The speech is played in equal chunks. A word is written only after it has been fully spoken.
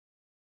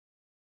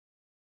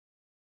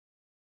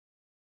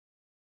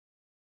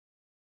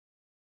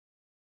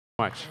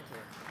Much.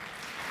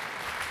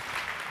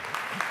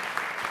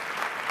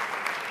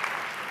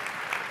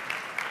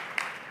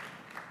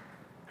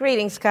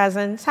 Greetings,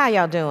 cousins. How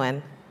y'all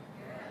doing?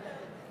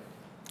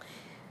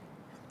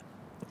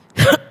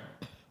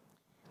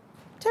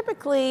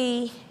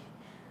 Typically,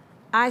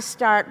 I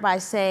start by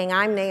saying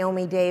I'm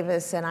Naomi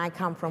Davis and I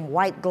come from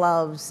white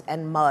gloves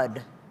and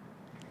mud.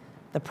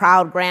 The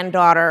proud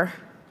granddaughter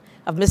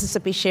of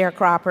Mississippi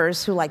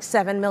sharecroppers who, like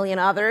 7 million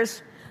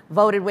others,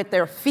 voted with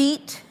their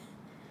feet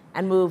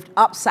and moved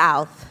up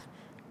south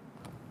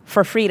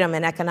for freedom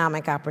and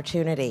economic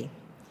opportunity.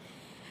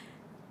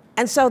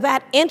 And so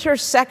that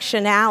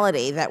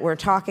intersectionality that we're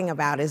talking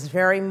about is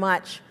very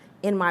much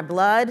in my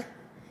blood,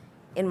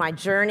 in my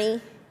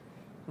journey,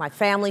 my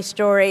family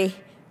story.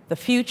 The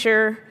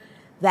future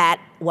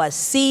that was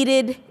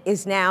seeded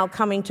is now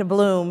coming to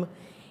bloom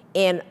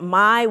in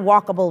my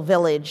walkable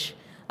village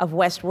of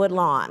West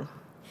Woodlawn.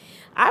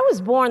 I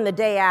was born the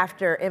day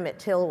after Emmett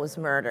Till was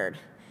murdered,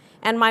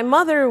 and my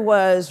mother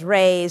was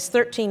raised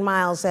 13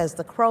 miles as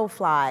the crow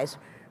flies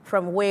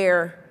from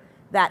where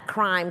that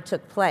crime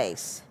took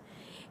place.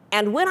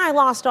 And when I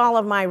lost all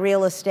of my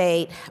real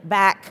estate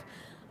back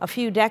a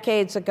few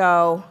decades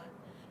ago,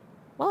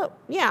 well,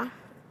 yeah,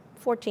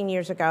 14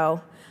 years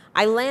ago,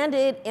 I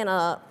landed in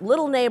a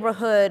little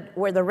neighborhood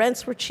where the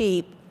rents were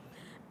cheap.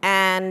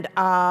 And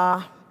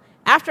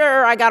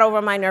after I got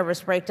over my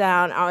nervous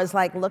breakdown, I was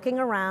like looking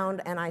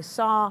around and I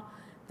saw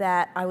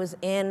that I was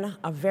in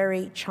a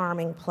very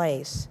charming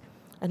place,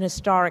 an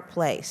historic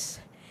place.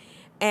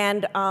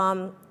 And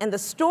the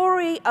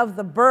story of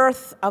the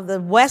birth of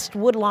the West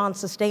Woodlawn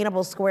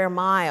Sustainable Square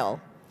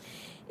Mile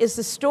is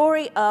the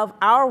story of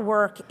our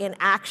work in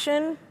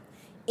action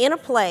in a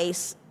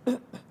place.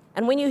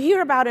 And when you hear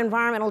about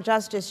environmental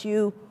justice,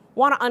 you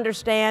want to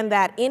understand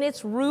that in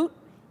its root,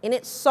 in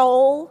its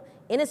soul,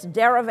 in its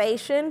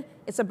derivation,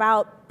 it's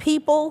about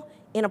people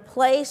in a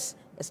place.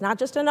 It's not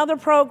just another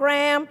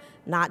program,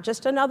 not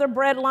just another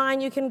bread line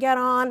you can get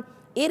on.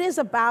 It is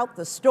about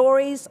the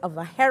stories of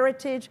the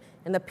heritage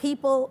and the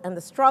people and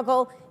the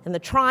struggle and the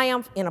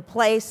triumph in a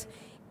place.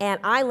 And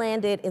I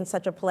landed in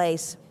such a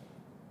place.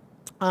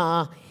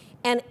 And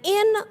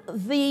in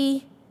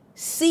the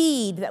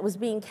seed that was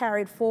being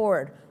carried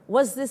forward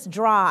was this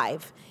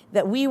drive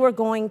that we were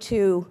going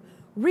to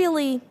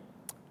really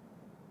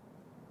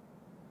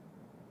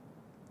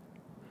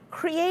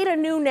create a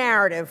new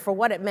narrative for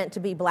what it meant to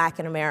be Black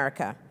in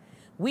America.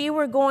 We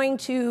were going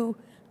to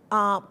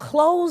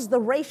close the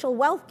racial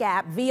wealth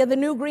gap via the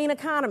new green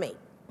economy.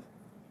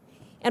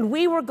 And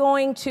we were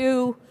going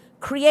to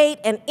create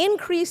an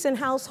increase in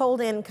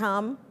household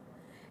income,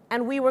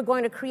 and we were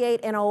going to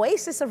create an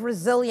oasis of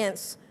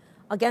resilience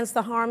against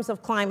the harms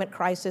of climate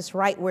crisis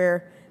right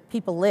where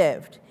people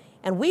lived.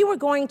 And we were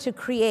going to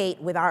create,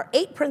 with our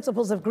 8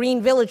 principles of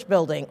green village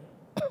building,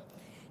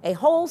 a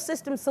whole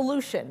system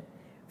solution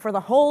for the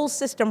whole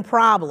system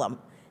problem,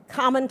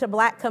 common to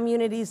Black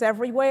communities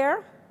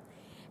everywhere.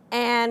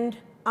 And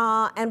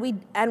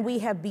we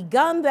have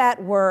begun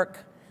that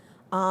work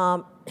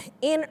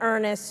in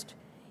earnest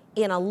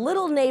in a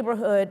little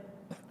neighborhood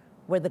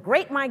where the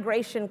Great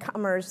Migration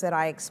comers that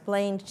I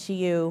explained to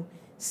you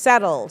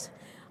settled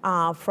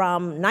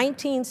from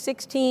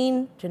 1916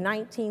 to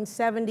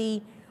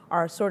 1970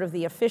 are sort of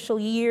the official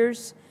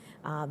years.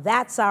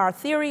 That's our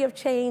theory of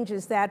change,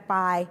 is that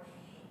by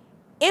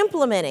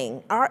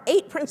implementing our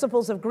 8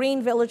 principles of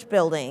green village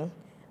building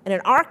in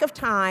an arc of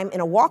time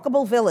in a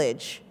walkable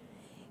village,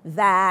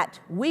 that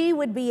we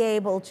would be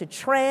able to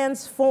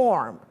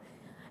transform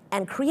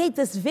and create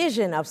this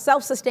vision of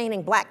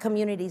self-sustaining Black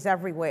communities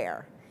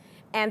everywhere.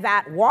 And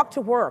that walk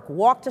to work,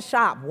 walk to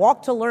shop,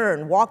 walk to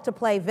learn, walk to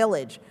play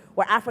village,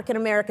 where African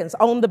Americans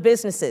own the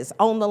businesses,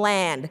 own the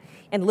land,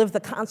 and live the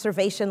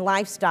conservation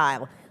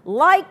lifestyle,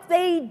 like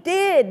they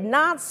did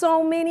not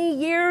so many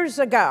years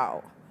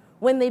ago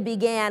when they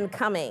began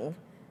coming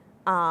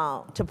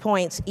to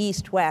points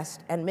east,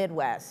 west, and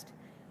midwest.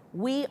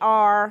 We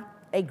are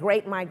a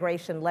Great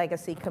Migration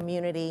legacy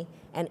community,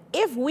 and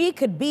if we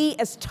could be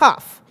as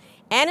tough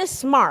and as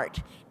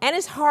smart and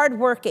as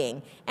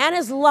hardworking and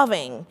as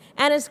loving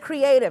and as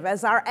creative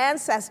as our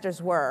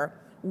ancestors were,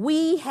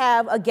 we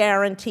have a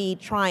guaranteed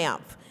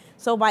triumph.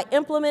 So by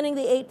implementing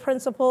the 8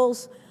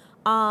 principles,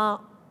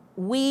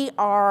 we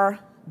are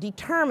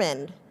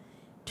determined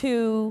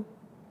to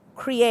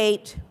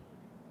create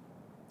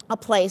a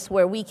place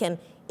where we can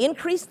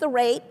increase the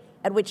rate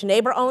at which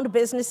neighbor-owned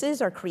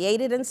businesses are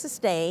created and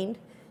sustained.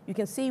 You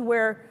can see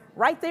where,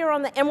 right there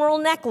on the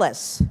Emerald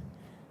Necklace,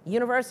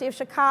 University of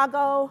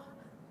Chicago,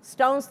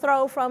 stone's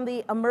throw from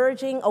the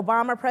emerging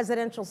Obama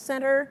Presidential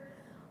Center,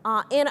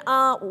 in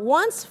a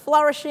once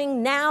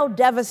flourishing, now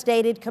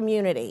devastated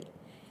community.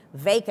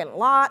 Vacant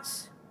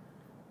lots,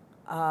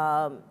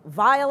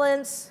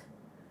 violence,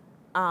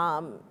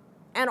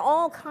 and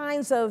all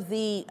kinds of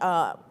the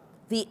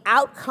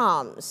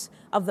outcomes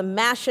of the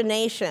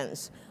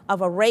machinations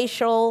of a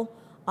racial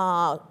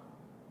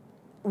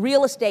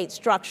real estate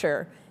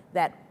structure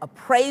that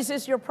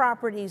appraises your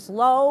properties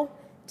low,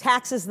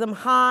 taxes them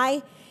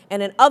high,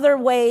 and in other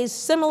ways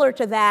similar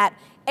to that,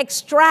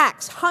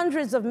 extracts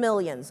hundreds of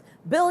millions,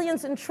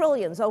 billions and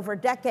trillions over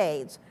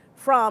decades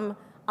from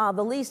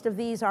the least of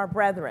these, our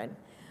brethren.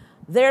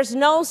 There's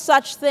no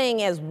such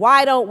thing as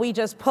why don't we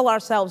just pull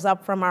ourselves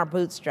up from our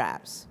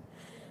bootstraps?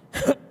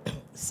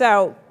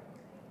 So,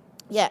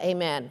 yeah,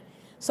 amen.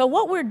 So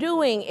what we're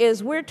doing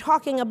is we're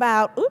talking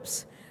about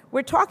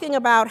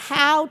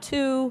how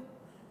to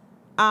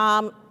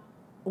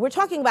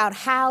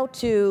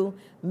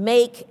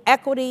make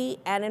equity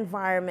and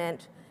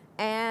environment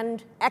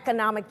and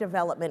economic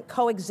development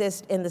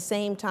coexist in the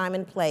same time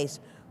and place.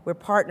 We're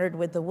partnered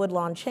with the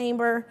Woodlawn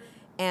Chamber,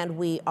 and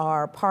we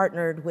are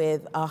partnered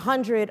with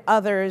 100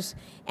 others,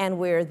 and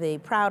we're the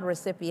proud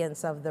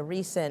recipients of the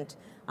recent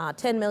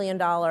 $10 million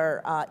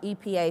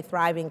EPA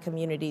Thriving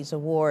Communities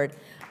Award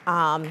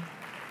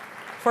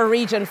for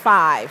Region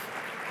 5.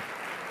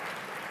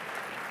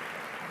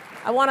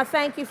 I want to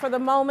thank you for the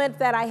moment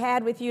that I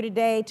had with you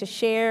today to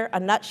share a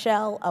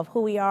nutshell of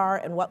who we are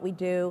and what we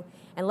do,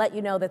 and let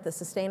you know that the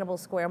Sustainable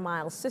Square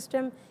Mile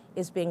system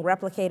is being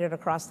replicated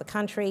across the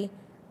country.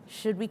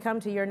 Should we come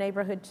to your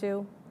neighborhood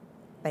too?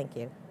 Thank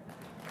you.